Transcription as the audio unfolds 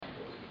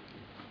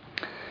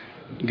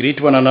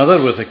Greet one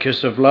another with a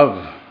kiss of love,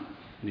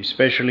 and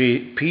especially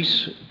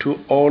peace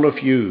to all of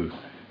you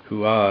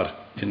who are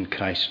in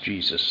Christ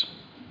Jesus.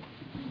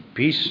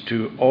 Peace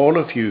to all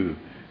of you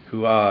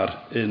who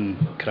are in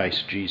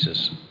Christ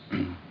Jesus.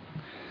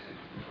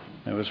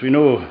 Now, as we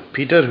know,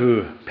 Peter,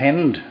 who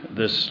penned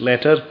this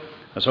letter,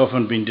 has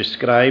often been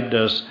described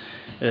as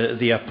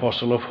the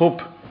apostle of hope,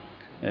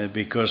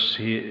 because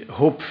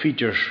hope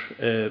features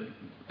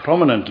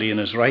prominently in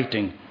his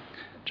writing,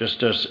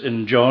 just as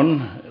in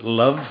John,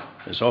 love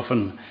is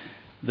often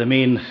the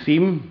main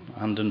theme,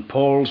 and in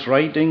Paul's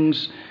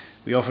writings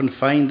we often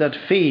find that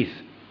faith,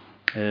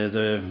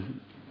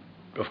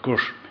 of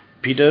course,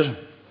 Peter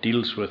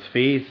deals with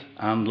faith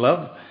and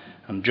love,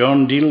 and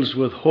John deals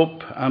with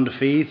hope and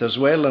faith as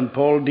well, and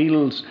Paul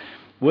deals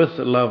with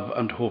love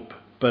and hope.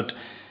 But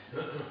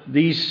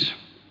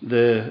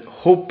the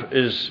hope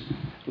is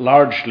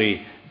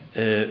largely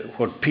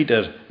what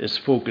Peter is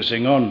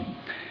focusing on.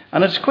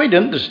 And it's quite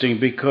interesting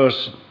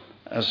because,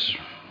 as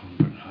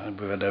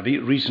we had a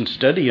recent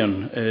study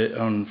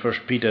on 1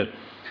 Peter,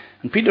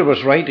 and Peter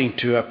was writing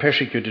to a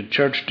persecuted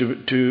church,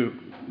 to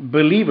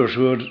believers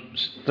who were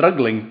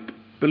struggling,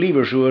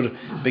 believers who were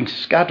being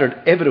scattered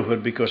everywhere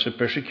because of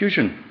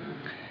persecution.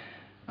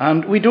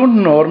 And we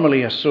don't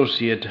normally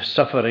associate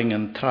suffering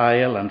and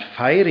trial and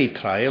fiery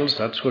trials,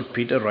 that's what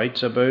Peter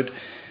writes about,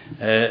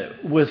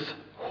 with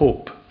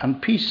hope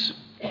and peace.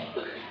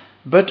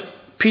 But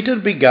Peter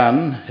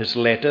began his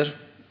letter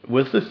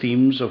with the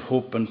themes of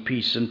hope and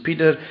peace, and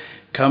Peter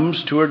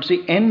comes towards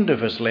the end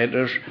of his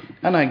letters,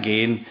 and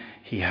again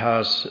he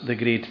has the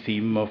great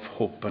theme of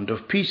hope and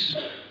of peace.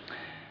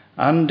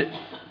 And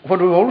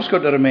what we've always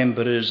got to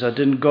remember is that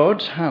in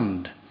God's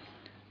hand,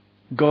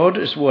 God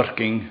is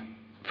working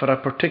for a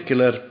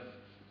particular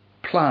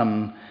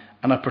plan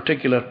and a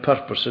particular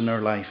purpose in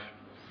our life.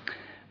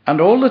 And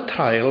all the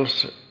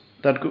trials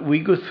that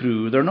we go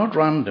through, they're not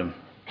random.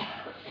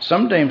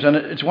 Sometimes, and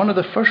it's one of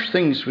the first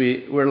things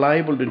we're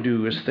liable to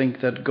do, is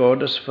think that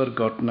God has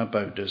forgotten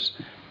about us,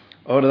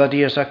 or that he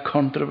has a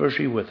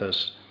controversy with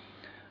us,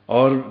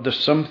 or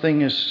there's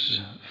something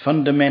is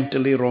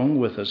fundamentally wrong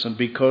with us, and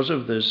because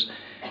of this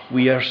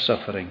we are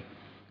suffering.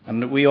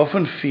 And we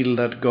often feel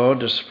that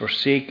God has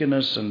forsaken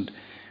us, and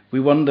we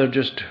wonder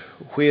just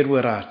where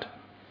we're at.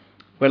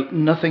 Well,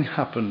 nothing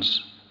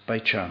happens by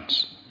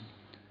chance,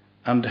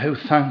 and how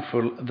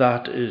thankful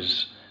that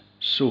is.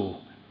 So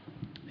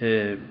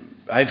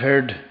I've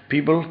heard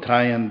people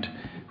try and,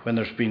 when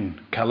there's been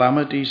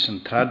calamities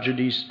and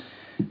tragedies,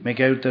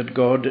 make out that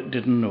God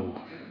didn't know.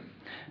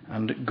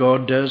 And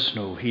God does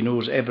know. He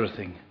knows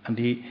everything. And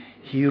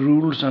He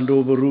rules and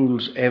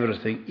overrules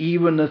everything,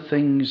 even the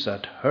things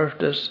that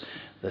hurt us,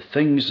 the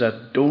things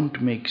that don't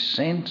make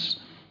sense,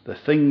 the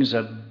things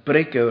that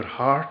break our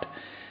heart.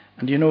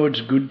 And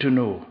it's good to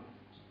know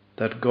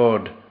that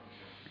God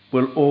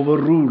will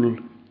overrule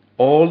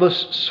all the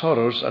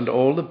sorrows and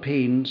all the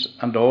pains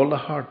and all the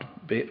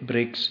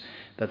heartbreaks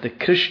that the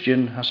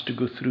Christian has to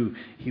go through.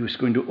 He was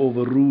going to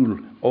overrule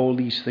all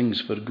these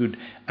things for good,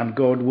 and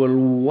God will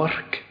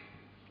work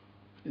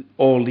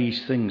all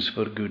these things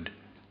for good,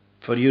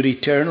 for your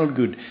eternal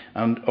good.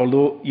 And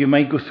although you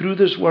might go through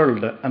this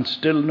world and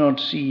still not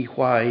see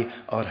why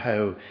or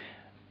how,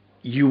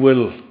 you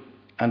will.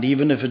 And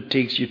even if it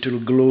takes you till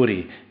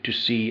glory to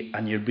see,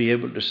 and you'll be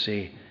able to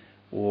say,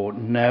 oh,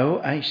 now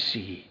I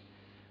see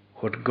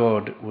what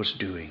God was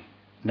doing.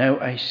 Now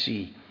I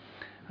see.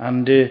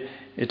 And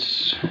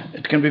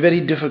it can be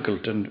very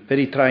difficult and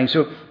very trying.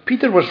 So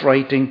Peter was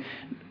writing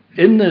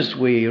in this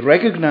way,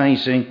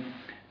 recognizing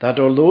that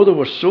although there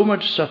was so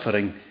much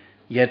suffering,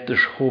 yet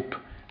there's hope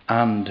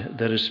and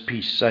there is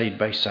peace side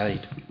by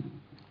side.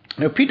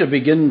 Now Peter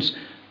begins,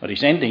 or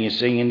he's ending his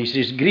saying, and he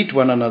says, greet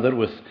one another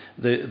with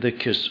the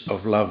kiss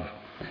of love.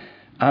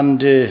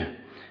 And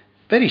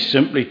very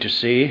simply to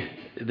say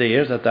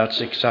there that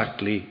that's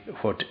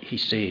what he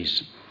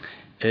says.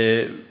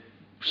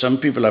 Some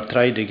people have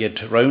tried to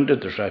get around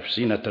it. I've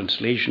seen a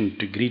translation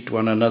to greet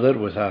one another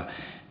with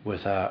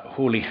a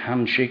holy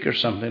handshake or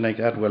something like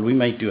that. Well, we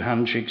might do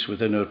handshakes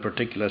within our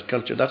particular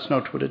culture. That's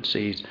not what it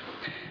says.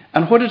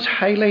 And what it's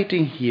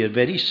highlighting here,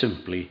 very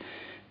simply,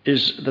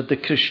 is that the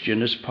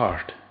Christian is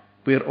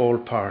we're all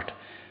part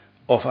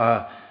of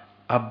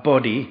a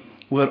body.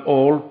 We're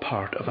all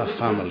part of a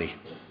family.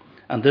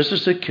 And this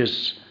is a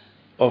kiss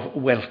of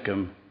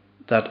welcome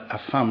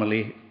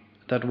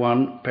that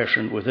one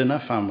person within a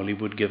family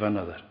would give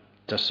another.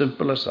 It's as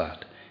simple as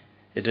that.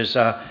 It is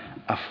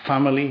a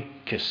family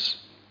kiss.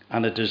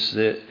 And it is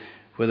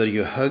whether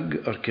you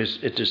hug or kiss,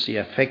 it is the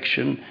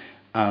affection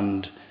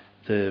and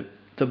the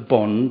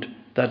bond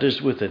that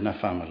is within a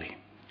family.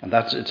 And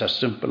it's as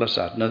simple as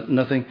that. There's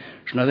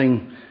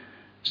nothing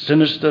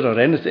sinister or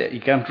anything.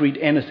 You can't read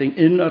anything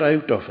in or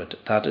out of it.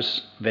 That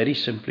is very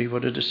simply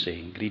what it is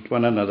saying. Greet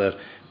one another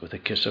with a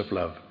kiss of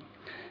love.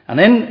 And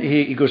then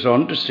he goes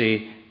on to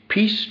say,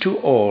 peace to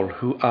all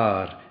who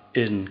are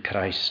in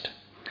Christ.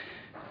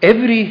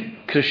 Every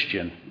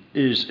Christian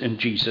is in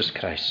Jesus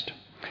Christ.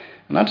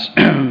 And that's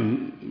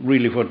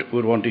really what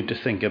we're wanting to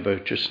think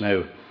about just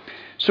now.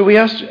 So we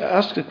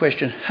ask the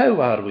question, how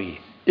are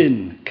we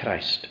in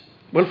Christ?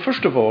 Well,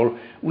 first of all,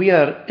 we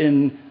are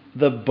in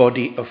the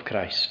body of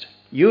Christ.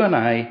 You and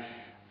I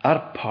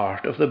are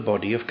part of the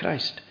body of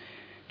Christ.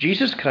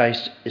 Jesus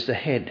Christ is the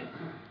head,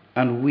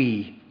 and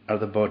we are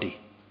the body.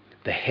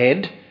 The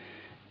head,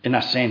 in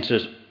a sense,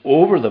 is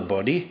over the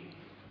body,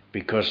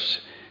 because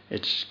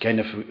it's kind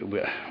of,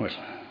 well,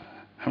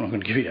 I'm not going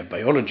to give you a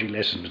biology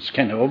lesson, it's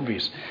kind of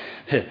obvious.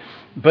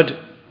 But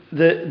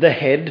the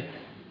head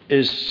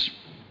is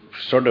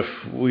sort of,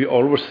 we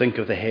always think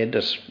of the head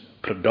as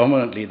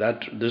predominantly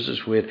that. This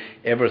is where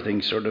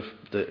everything sort of,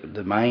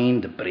 the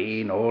mind, the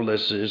brain, all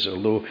this is,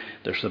 although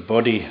there's the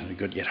body, you've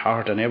got your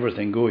heart and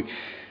everything going.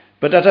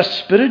 But at a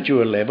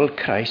spiritual level,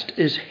 Christ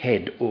is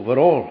head over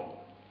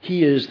all.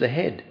 He is the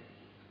head.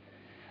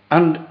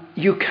 And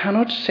you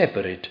cannot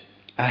separate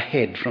a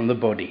head from the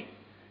body,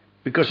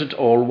 because it's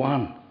all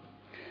one.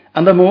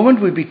 And the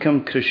moment we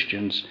become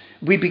Christians,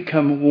 we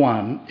become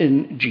one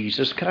in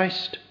Jesus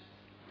Christ.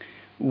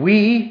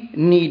 We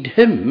need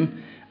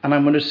him, and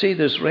I'm going to say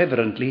this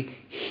reverently,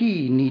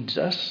 he needs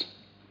us.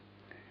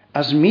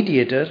 As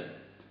mediator,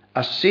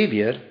 as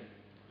saviour,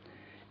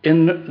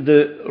 in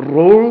the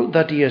role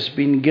that he has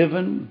been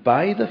given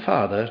by the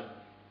Father,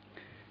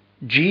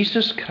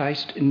 Jesus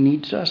Christ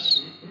needs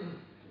us,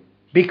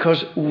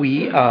 because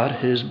we are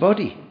his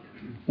body.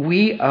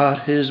 We are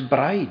his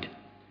bride.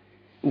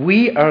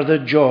 We are the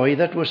joy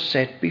that was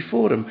set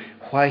before him,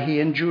 why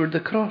he endured the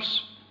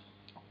cross.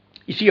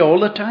 You see, all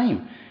the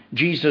time,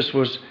 Jesus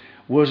was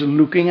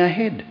looking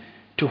ahead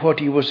to what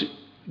he was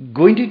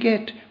going to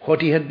get,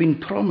 what he had been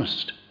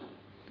promised.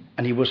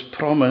 And he was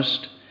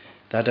promised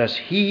that as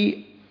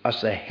he, as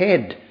the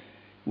head,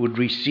 would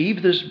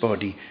receive this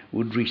body,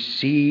 would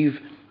receive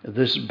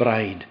this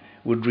bride,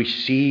 would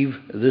receive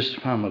this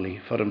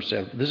family for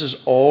himself. This is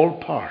all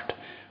part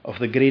of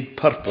the great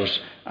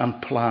purpose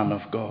and plan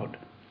of God.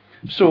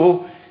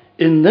 So,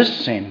 in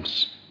this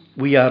sense,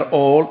 we are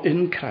all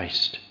in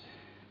Christ.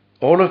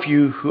 All of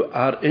you who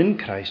are in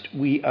Christ,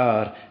 we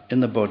are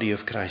in the body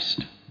of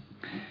Christ.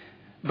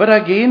 But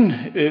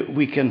again,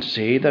 we can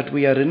say that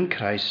we are in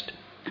Christ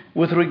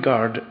with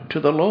regard to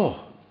the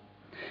law.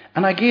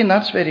 And again,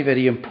 that's very,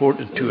 very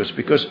important to us,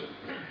 because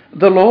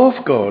the law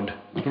of God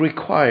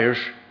requires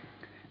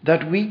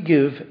that we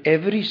give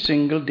every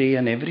single day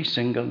and every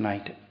single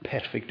night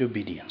perfect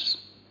obedience.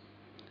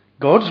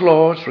 God's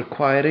law is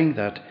requiring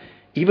that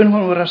even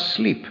when we're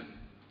asleep,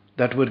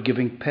 that we're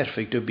giving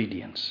perfect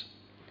obedience.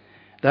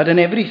 That in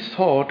every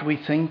thought we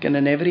think, and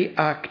in every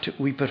act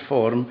we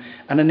perform,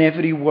 and in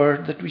every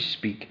word that we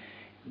speak,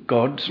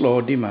 God's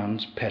law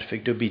demands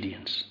perfect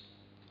obedience.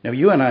 Now,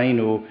 you and I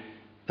know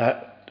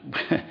that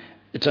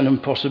it's an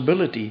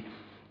impossibility.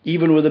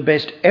 Even with the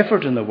best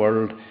effort in the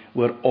world,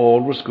 we're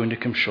always going to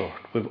come short.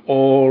 We've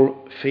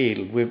all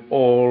failed. We've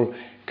all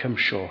come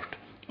short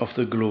of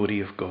the glory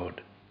of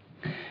God.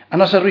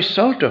 And as a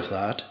result of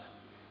that,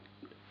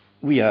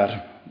 we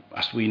are,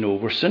 as we know,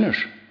 we're sinners.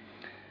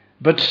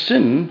 But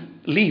sin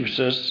leaves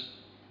us,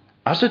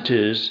 as it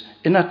is,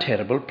 in a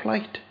terrible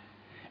plight,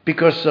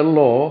 because the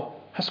law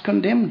has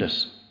condemned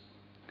us.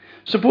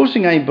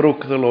 Supposing I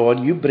broke the law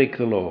and you break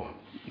the law,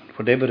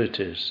 whatever it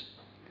is,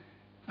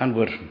 and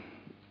we're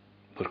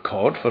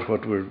caught for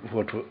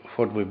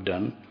what we've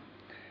done,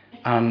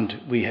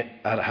 and we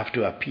have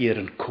to appear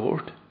in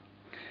court,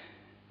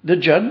 the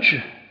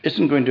judge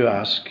isn't going to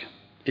ask,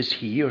 is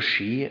he or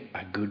she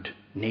a good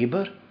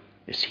neighbour?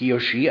 Is he or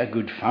she a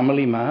good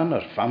family man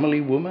or family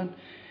woman?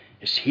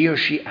 Is he or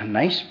she a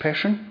nice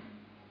person?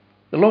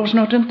 The law is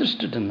not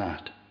interested in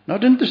that.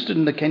 Not interested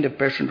in the kind of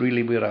person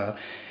really we are.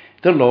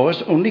 The law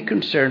is only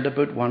concerned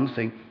about one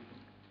thing.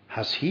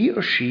 Has he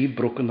or she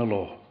broken the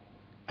law?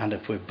 And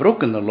if we've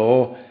broken the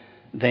law,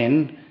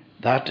 then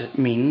that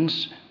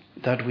means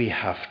that we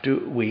have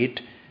to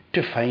wait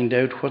to find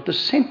out what the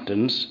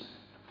sentence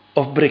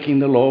of breaking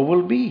the law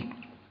will be.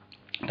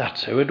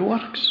 That's how it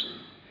works.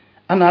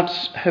 And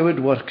that's how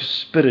it works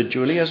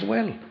spiritually as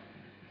well.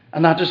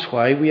 And that is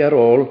why we are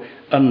all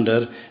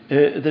under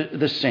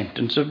the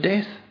sentence of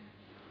death.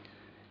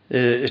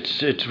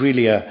 It's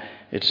really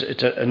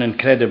an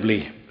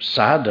incredibly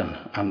sad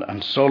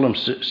and solemn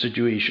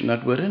situation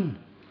that we're in.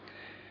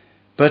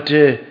 But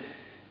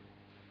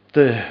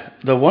the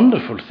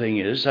wonderful thing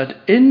is that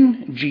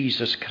in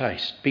Jesus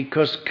Christ,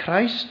 because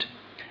Christ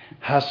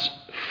has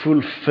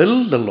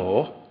fulfilled the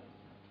law,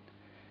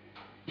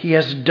 he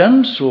has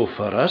done so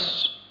for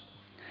us,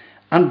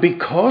 and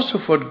because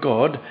of what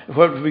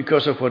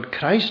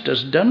Christ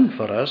has done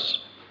for us,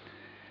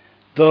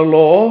 the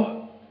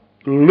law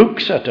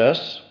looks at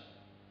us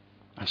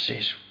and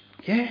says,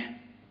 yeah,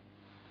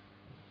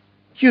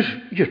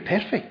 you're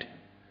perfect.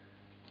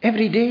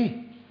 Every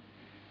day,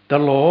 the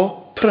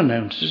law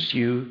pronounces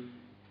you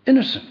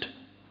innocent,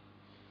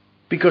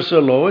 because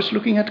the law is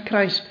looking at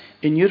Christ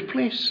in your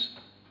place.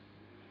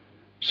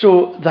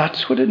 So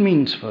that's what it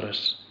means for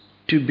us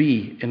to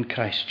be in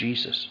Christ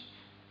Jesus.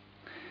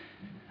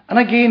 And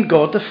again,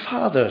 God the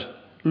Father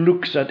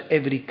looks at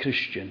every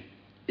Christian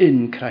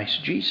in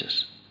Christ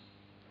Jesus.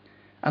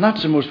 And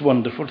that's the most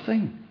wonderful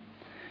thing.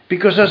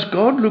 Because as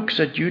God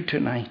looks at you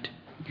tonight,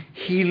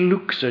 he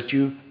looks at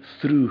you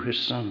through his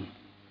Son.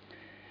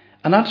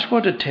 And that's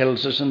what it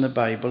tells us in the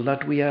Bible,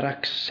 that we are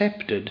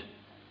accepted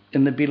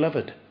in the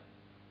beloved.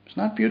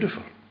 Isn't that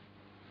beautiful?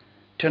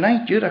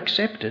 Tonight you're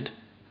accepted.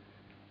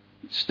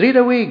 Straight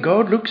away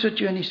God looks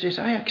at you and he says,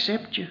 I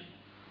accept you.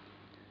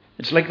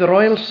 It's like the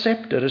royal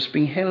scepter is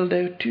being held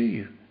out to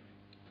you.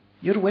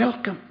 You're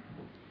welcome.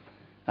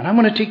 And I'm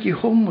going to take you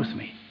home with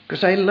me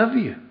because I love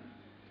you.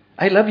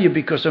 I love you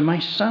because of my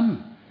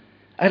Son.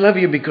 I love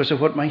you because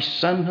of what my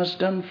Son has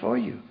done for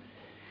you.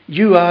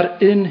 You are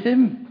in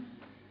him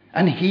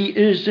and he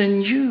is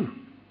in you.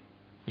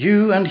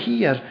 You and he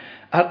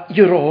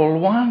you're all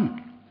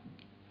one.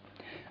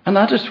 And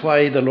that is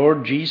why the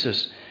Lord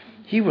Jesus,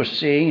 he was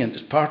saying, and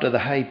as part of the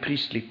high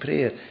priestly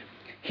prayer,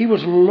 he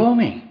was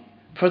longing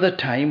for the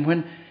time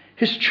when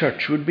his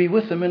church would be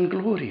with him in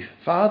glory.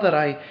 Father,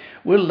 I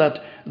will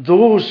that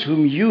those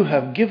whom you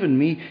have given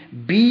me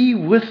be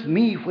with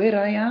me where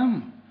I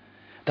am,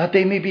 that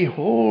they may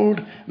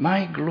behold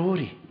my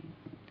glory.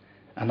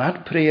 And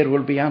that prayer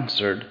will be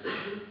answered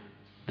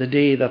the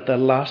day that the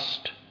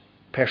last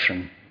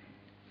person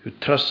who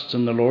trusts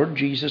in the Lord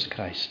Jesus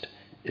Christ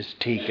is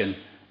taken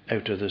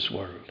out of this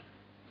world.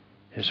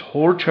 His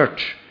whole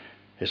church,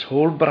 his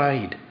whole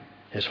bride,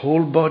 his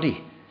whole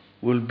body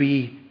will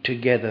be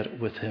together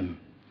with him.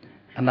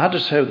 And that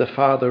is how the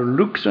Father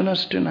looks on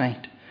us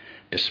tonight.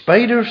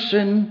 Despite our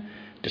sin,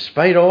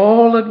 despite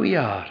all that we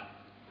are,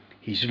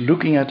 he's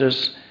looking at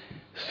us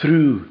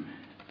through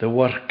the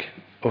work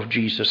of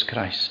Jesus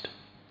Christ.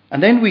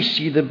 And then we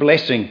see the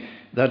blessing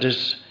that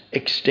is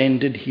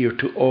extended here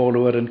to all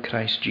who are in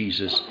Christ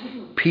Jesus.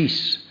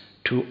 Peace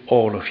to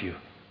all of you.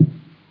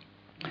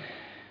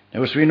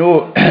 Now, as we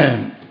know,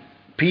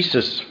 peace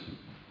is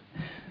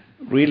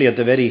really at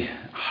the very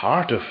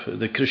heart of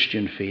the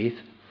Christian faith.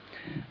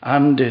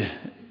 And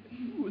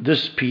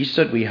this peace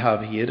that we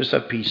have here is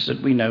a peace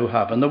that we now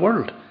have in the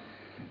world.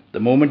 The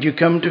moment you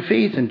come to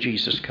faith in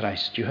Jesus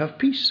Christ, you have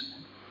peace.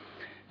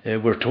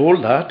 We're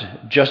told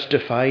that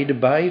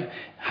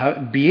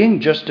being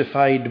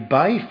justified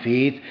by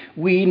faith,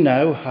 we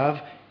now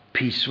have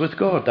peace with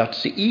God.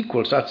 That's the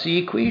equals, that's the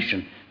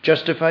equation.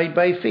 Justified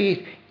by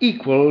faith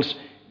equals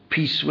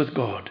peace with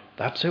God.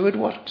 That's how it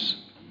works.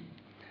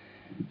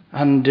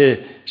 And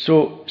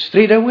so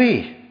straight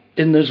away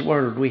in this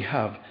world we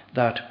have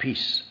that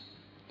peace.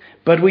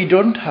 But we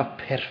don't have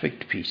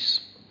perfect peace.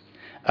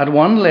 At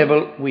one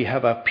level we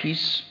have a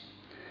peace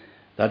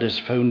that is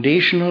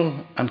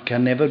foundational and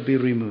can never be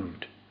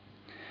removed.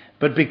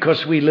 But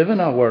because we live in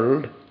a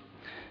world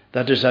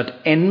that is at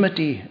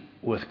enmity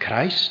with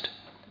Christ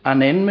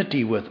and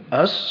enmity with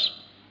us,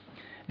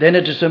 then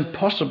it is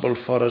impossible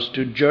for us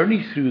to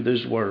journey through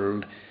this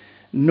world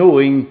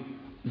knowing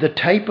the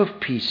type of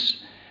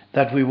peace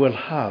that we will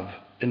have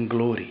in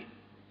glory.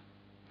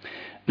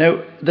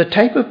 Now, the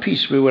type of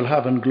peace we will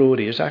have in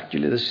glory is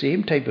actually the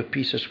same type of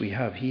peace as we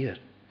have here.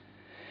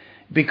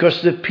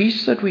 Because the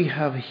peace that we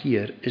have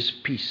here is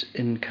peace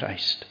in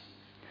Christ.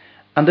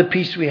 And the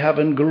peace we have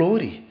in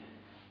glory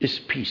is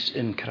peace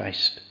in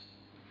Christ.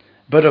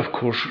 But of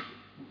course,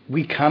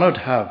 we cannot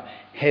have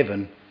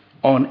heaven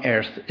on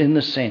earth in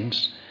the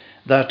sense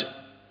that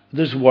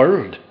this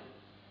world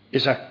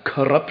is a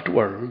corrupt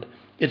world.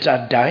 It's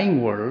a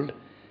dying world.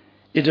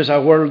 It is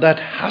a world that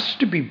has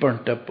to be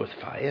burnt up with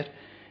fire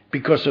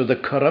because of the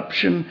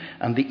corruption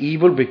and the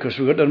evil, because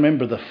we've got to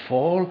remember the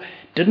fall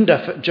didn't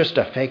just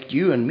affect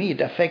you and me,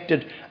 it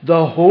affected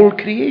the whole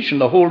creation.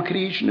 The whole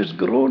creation is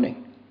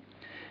groaning.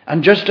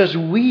 And just as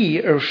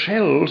we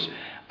ourselves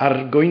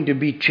are going to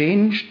be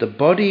changed, the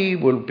body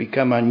will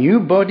become a new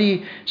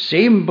body,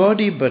 same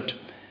body but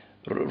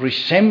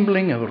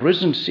resembling a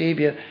risen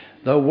Saviour,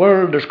 the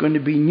world is going to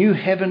be new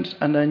heavens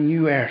and a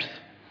new earth.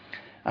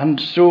 And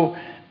so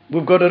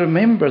we've got to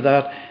remember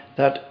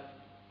that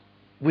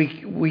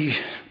we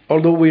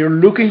although we are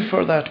looking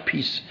for that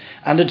peace,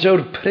 and it's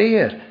our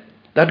prayer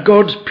that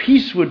God's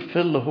peace would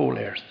fill the whole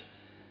earth,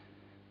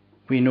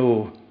 we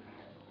know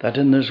that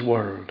in this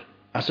world,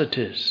 as it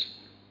is,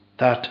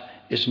 that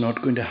is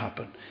not going to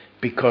happen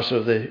because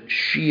of the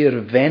sheer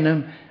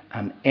venom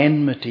and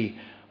enmity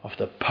of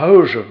the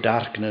powers of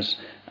darkness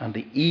and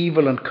the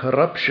evil and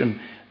corruption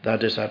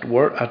that is at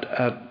work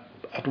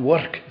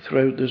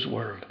throughout this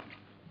world.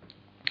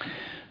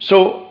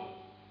 So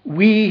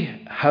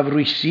we have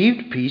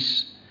received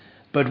peace,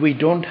 but we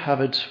don't have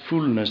its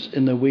fullness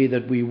in the way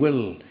that we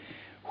will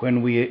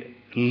when we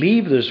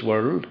leave this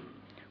world,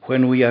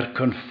 when we are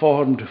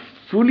conformed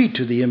fully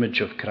to the image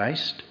of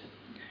Christ,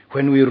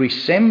 when we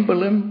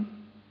resemble him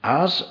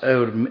as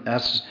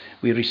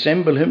we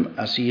resemble him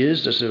as he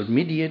is, as our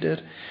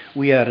mediator.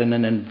 We are in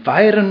an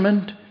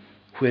environment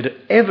where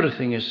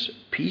everything is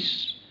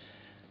peace,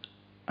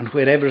 and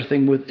where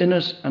everything within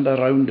us and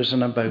around us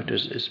and about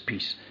us is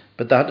peace.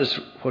 But that is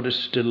what is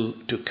still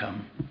to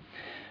come.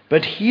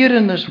 But here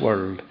in this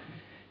world,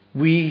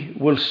 we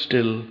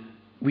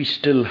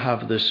still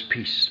have this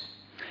peace.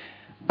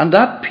 And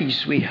that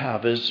peace we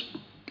have is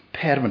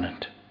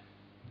permanent.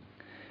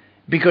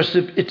 Because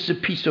it's the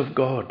peace of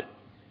God.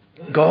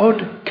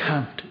 God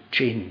can't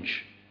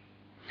change.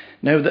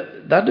 Now,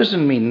 that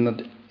doesn't mean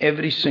that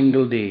every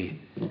single day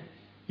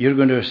you're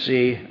going to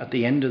say at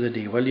the end of the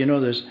day, well, you know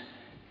this,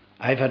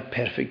 I've had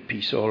perfect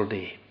peace all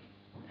day.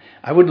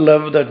 I would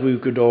love that we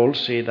could all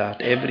say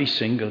that every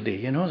single day.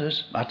 You know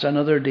this, that's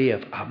another day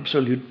of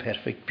absolute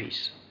perfect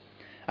peace.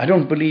 I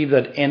don't believe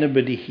that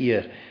anybody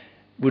here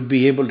would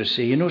be able to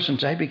say, you know,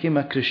 since I became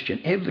a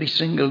Christian, every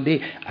single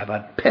day I've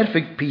had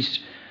perfect peace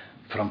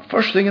from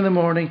first thing in the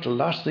morning till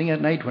last thing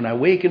at night. When I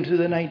wake into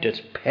the night,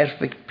 it's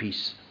perfect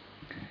peace.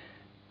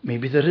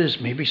 Maybe there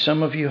is. Maybe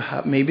some of you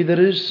have. Maybe there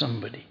is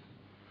somebody.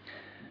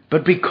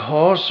 But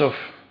because of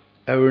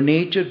our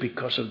nature,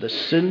 because of the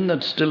sin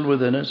that's still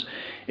within us,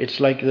 it's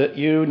like that,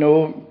 you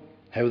know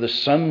how the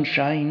sun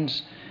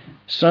shines.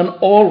 Sun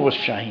always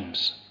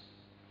shines.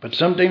 But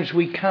sometimes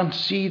we can't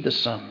see the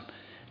sun.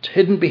 It's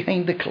hidden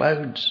behind the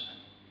clouds.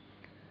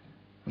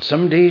 And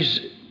some days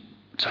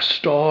it's a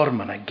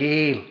storm and a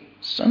gale.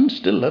 Sun's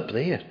still up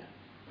there.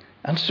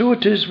 And so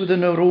it is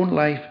within our own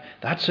life.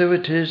 That's how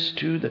it is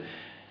too.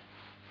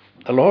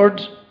 The Lord,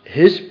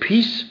 His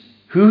peace,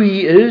 who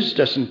He is,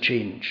 doesn't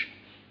change.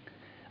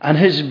 And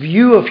His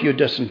view of you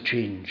doesn't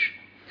change.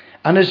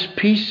 And His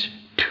peace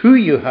to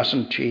you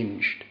hasn't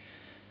changed.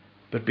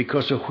 But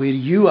because of where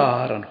you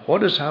are and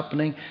what is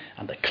happening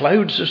and the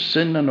clouds of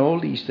sin and all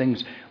these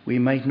things, we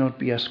might not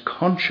be as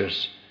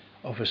conscious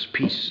of His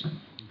peace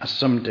as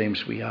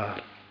sometimes we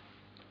are.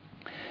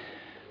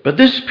 But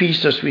this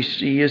peace, as we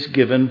see, is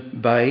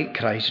given by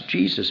Christ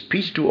Jesus.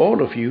 Peace to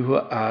all of you who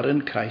are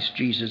in Christ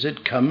Jesus.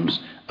 It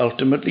comes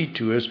ultimately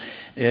to us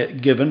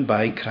given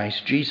by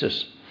Christ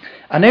Jesus.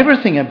 And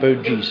everything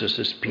about Jesus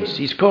is peace.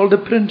 He's called the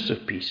Prince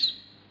of Peace.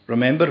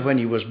 Remember, when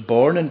He was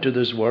born into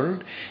this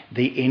world,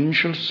 the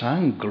angels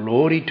sang,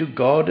 "Glory to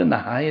God in the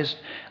highest,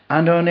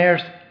 and on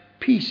earth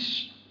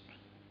peace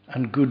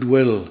and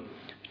goodwill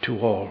to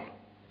all."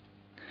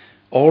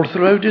 All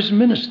throughout His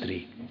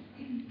ministry,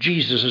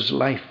 Jesus'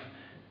 life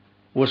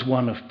was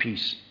one of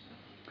peace.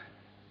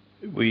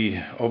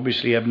 We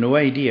obviously have no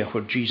idea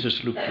what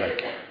Jesus looked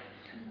like.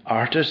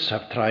 Artists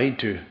have tried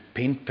to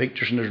paint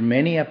pictures, and there's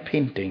many a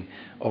painting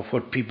of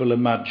what people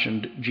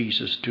imagined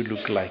Jesus to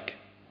look like.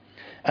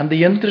 And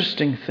the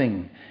interesting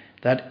thing,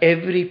 that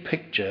every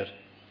picture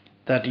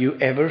that you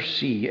ever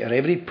see, or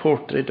every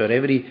portrait, or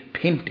every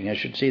painting, I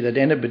should say, that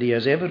anybody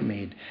has ever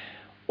made,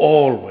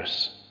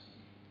 always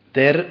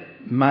their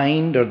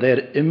mind or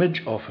their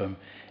image of Him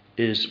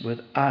is with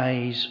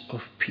eyes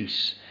of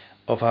peace,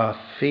 of a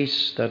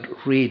face that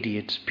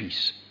radiates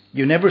peace.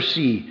 You never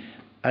see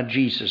a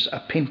Jesus, a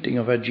painting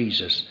of a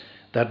Jesus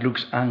that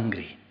looks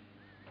angry.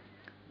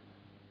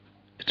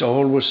 It's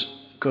always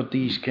got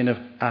these kind of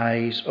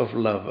eyes of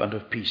love and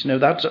of peace. Now,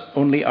 that's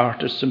only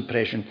artist's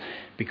impression,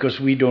 because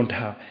we don't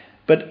have.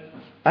 But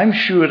I'm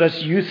sure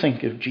as you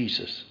think of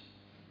Jesus,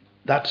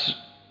 that's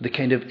the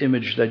kind of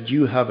image that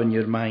you have in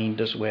your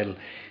mind as well,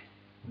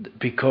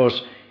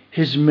 because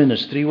His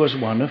ministry was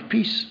one of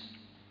peace.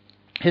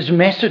 His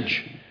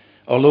message,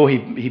 although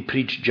he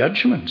preached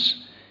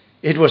judgments,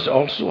 it was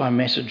also a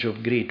message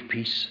of great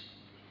peace.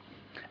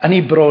 And He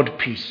brought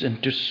peace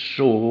into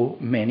so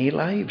many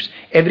lives.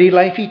 Every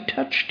life He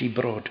touched, He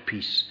brought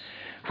peace.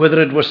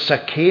 Whether it was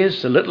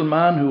Zacchaeus, the little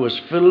man who was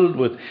filled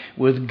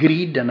with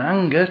greed and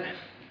anger,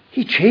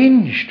 he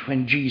changed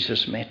when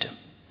Jesus met him.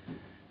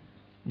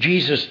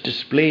 Jesus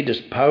displayed His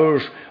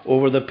powers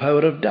over the power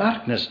of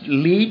darkness.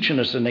 Legion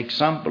is an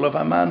example of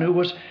a man who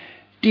was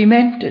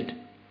demented,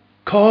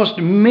 caused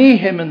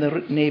mayhem in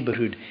the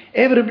neighborhood.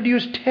 Everybody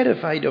was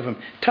terrified of him,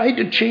 tried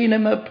to chain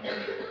him up.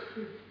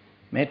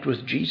 Met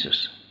with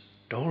Jesus,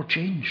 it all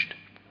changed.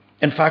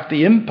 In fact,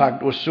 the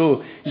impact was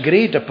so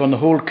great upon the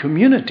whole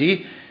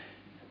community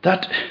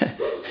that,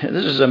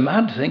 this is a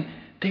mad thing,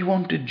 they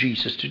wanted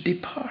Jesus to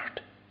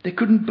depart. They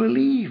couldn't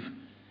believe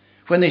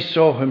when they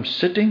saw Him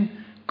sitting,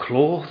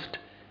 clothed,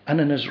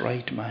 and in His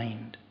right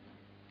mind.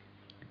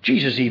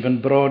 Jesus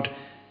even brought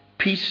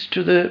peace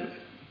to the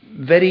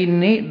very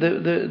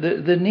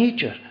the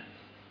nature.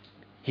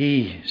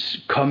 He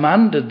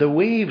commanded the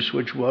waves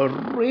which were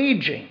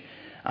raging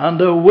and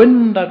the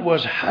wind that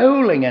was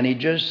howling, and He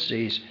just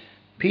says,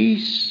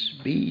 "Peace,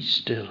 be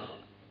still."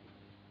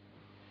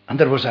 And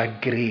there was a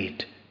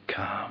great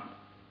calm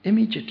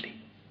immediately,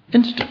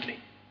 instantly.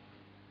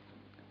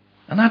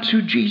 And that's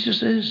who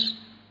Jesus is.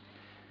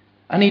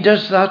 And He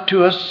does that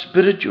to us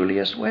spiritually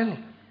as well.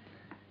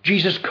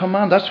 Jesus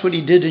commanded, that's what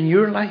He did in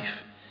your life.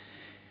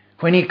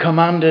 When He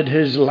commanded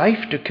His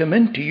life to come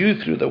into you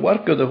through the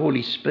work of the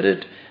Holy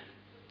Spirit,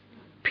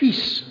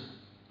 peace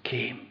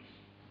came.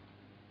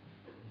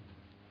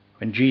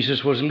 When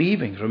Jesus was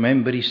leaving,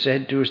 remember He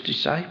said to His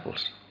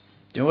disciples,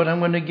 "Do you know what I'm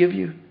going to give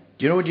you?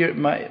 Do you know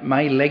what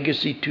my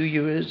legacy to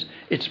you is?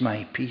 It's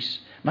my peace.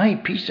 My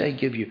peace I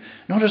give you.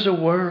 Not as the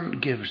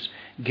world gives,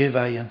 give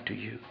I unto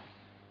you."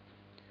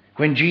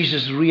 When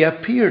Jesus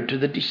reappeared to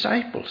the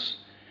disciples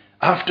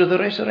after the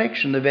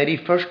resurrection, the very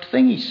first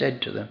thing He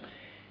said to them,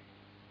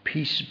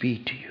 "Peace be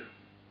to you."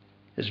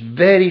 His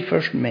very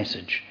first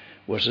message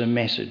was a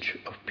message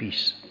of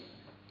peace.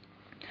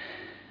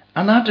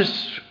 And that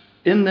is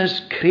in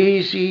this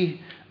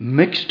crazy,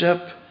 mixed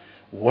up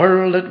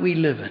world that we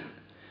live in,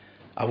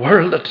 a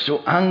world that's so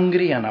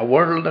angry and a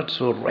world that's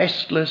so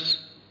restless,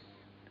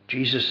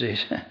 Jesus says,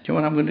 do you know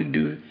what I'm going to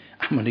do?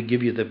 I'm going to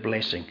give you the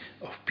blessing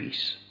of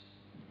peace.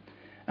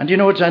 And you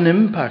know, it's an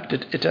impact.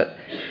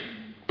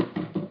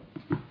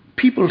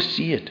 People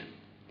see it.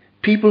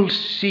 People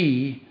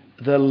see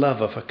the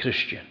love of a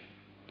Christian.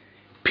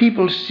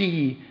 People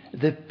see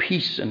the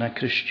peace in a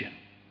Christian.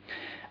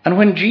 And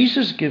when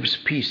Jesus gives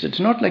peace, it's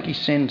not like he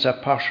sends a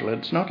parcel.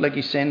 It's not like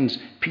he sends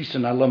peace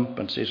in a lump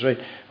and says, right,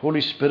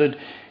 Holy Spirit,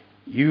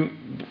 you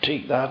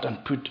take that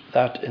and put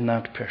that in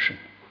that person.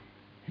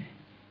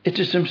 It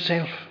is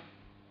himself.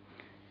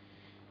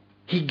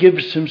 He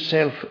gives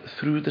himself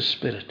through the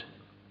Spirit.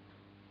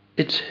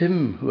 It's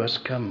him who has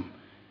come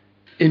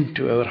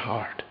into our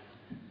heart.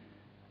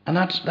 And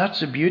that's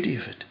the beauty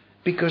of it,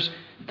 because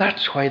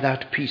that's why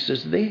that peace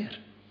is there.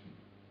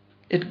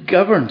 It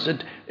governs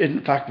it.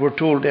 In fact, we're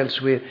told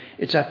elsewhere,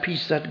 it's a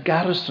peace that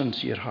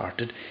garrisons your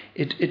heart.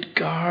 It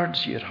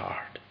guards your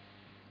heart.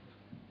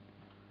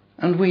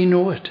 And we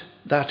know it,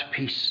 that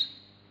peace.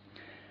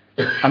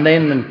 And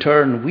then in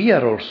turn, we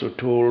are also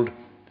told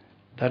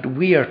that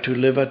we are to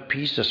live at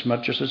peace as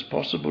much as is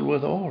possible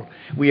with all.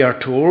 We are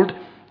told,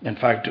 in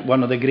fact,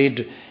 one of the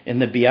great, in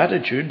the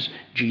Beatitudes,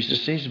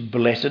 Jesus says,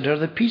 blessed are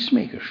the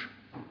peacemakers.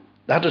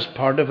 That is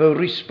part of our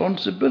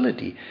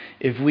responsibility.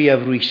 If we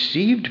have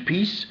received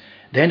peace,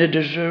 then it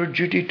is our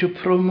duty to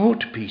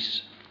promote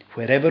peace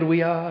wherever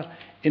we are,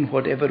 in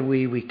whatever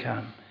way we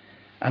can.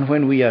 And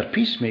when we are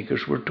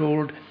peacemakers, we're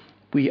told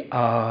we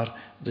are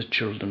the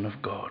children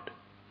of God.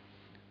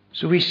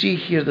 So we see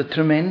here the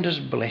tremendous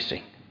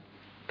blessing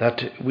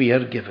that we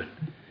are given.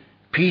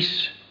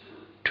 Peace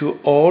to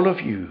all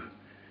of you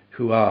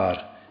who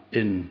are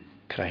in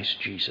Christ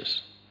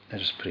Jesus.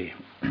 Let us pray.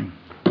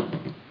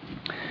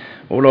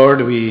 O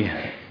Lord, we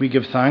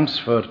give thanks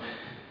for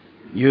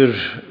your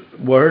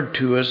word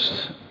to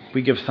us.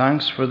 We give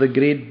thanks for the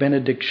great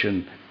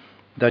benediction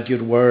that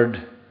your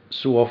word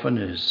so often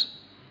is.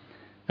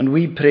 And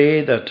we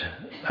pray that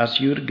as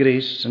your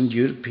grace and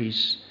your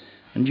peace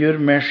and your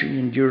mercy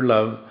and your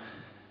love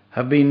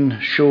have been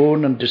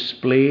shown and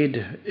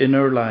displayed in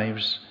our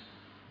lives,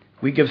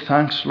 we give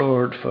thanks,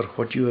 Lord, for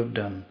what you have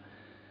done.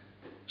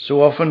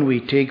 So often we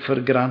take for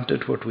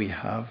granted what we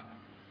have.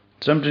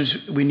 Sometimes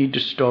we need to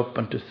stop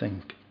and to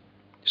think.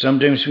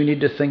 Sometimes we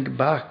need to think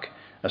back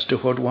as to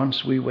what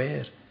once we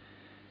were.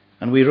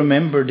 And we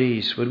remember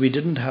days where we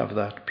didn't have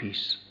that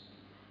peace.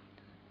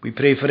 We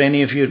pray for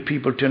any of your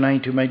people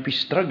tonight who might be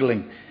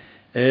struggling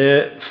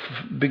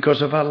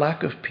because of a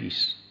lack of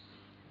peace.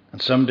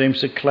 And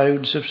sometimes the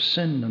clouds of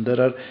sin, and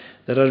there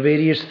are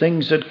various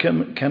things that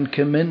can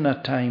come in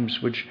at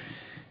times which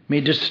may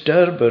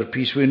disturb our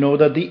peace. We know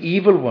that the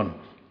evil one,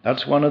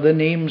 that's one of the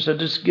names that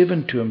is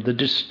given to him, the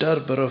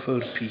disturber of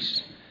our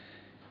peace.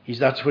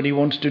 That's what he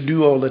wants to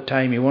do all the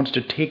time. He wants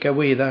to take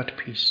away that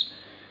peace.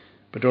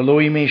 But although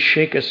he may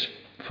shake us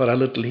for a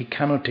little, he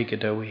cannot take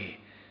it away,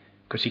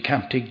 because he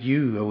can't take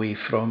you away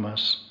from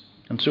us.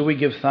 And so we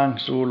give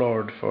thanks, O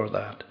Lord, for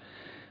that.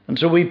 And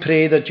so we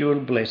pray that you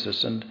will bless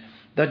us, and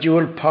that you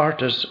will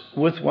part us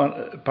with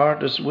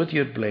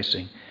your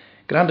blessing.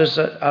 Grant us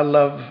a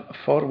love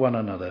for one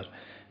another,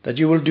 that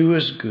you will do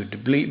us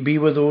good, be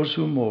with those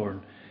who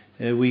mourn.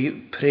 We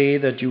pray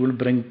that you will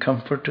bring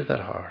comfort to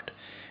their heart.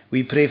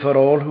 We pray for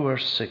all who are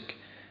sick,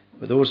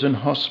 for those in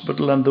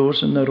hospital and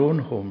those in their own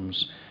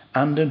homes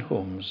and in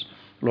homes.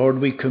 Lord,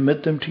 we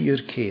commit them to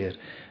your care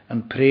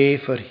and pray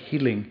for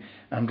healing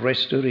and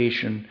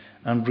restoration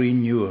and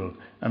renewal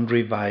and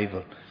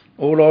revival.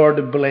 O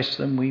Lord, bless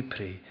them, we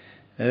pray.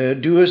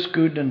 Do us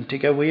good and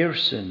take away our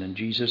sin. In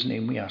Jesus'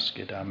 name we ask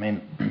it.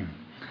 Amen.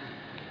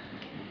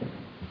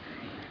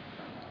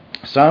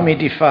 Psalm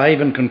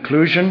 85 in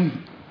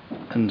conclusion,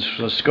 and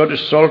the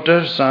Scottish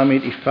Psalter, Psalm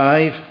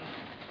 85,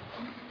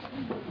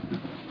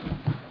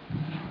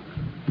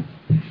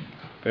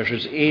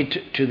 verses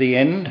 8 to the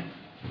end.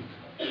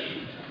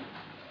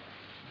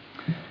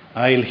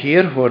 I'll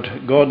hear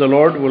what God the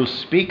Lord will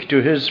speak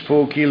to his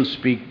folk. He'll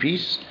speak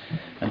peace,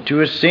 and to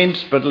his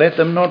saints, but let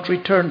them not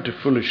return to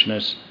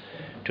foolishness.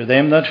 To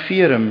them that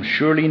fear him,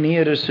 surely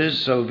near is his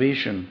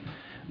salvation,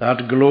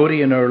 that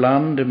glory in our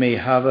land may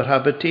have a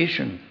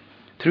habitation.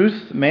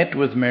 Truth met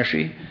with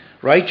mercy,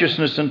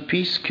 righteousness and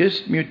peace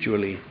kissed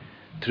mutually.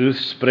 Truth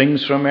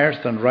springs from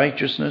earth, and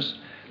righteousness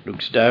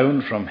looks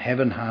down from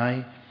heaven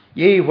high.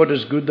 Yea, what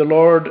is good the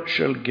Lord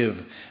shall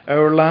give,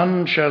 our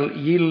land shall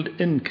yield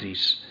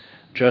increase.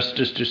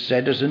 Justice to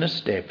set us in his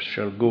steps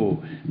shall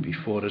go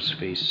before his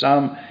face.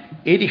 Psalm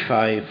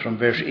 85 from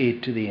verse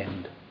 8 to the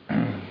end.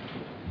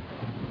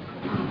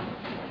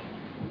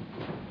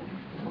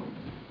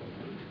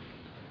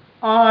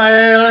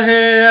 I'll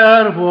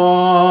hear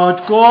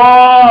what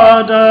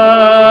God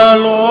the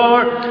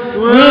Lord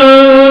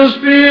will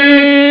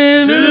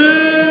speak to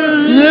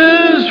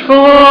his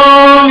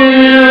forgiving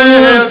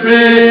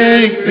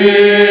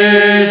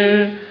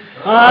peace,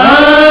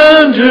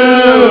 and to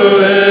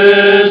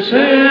his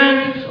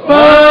saints,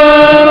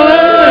 but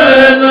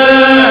let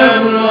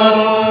them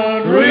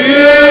not return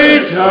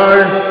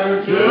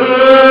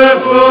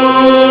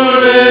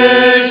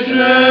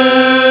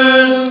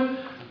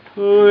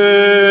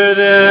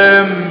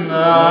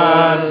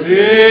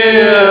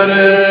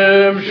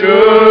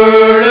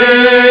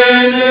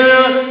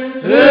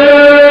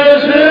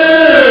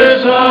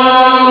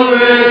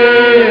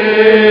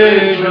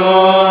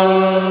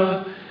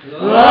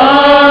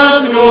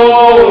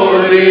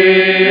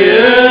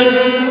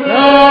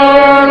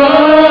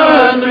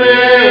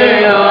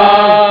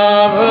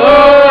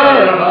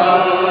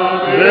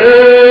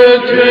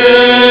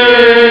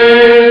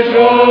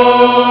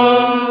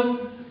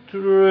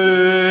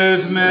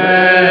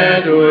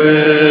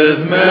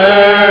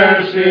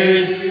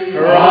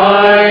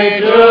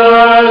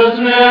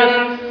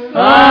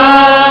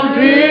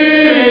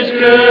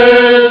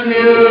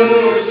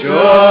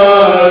joy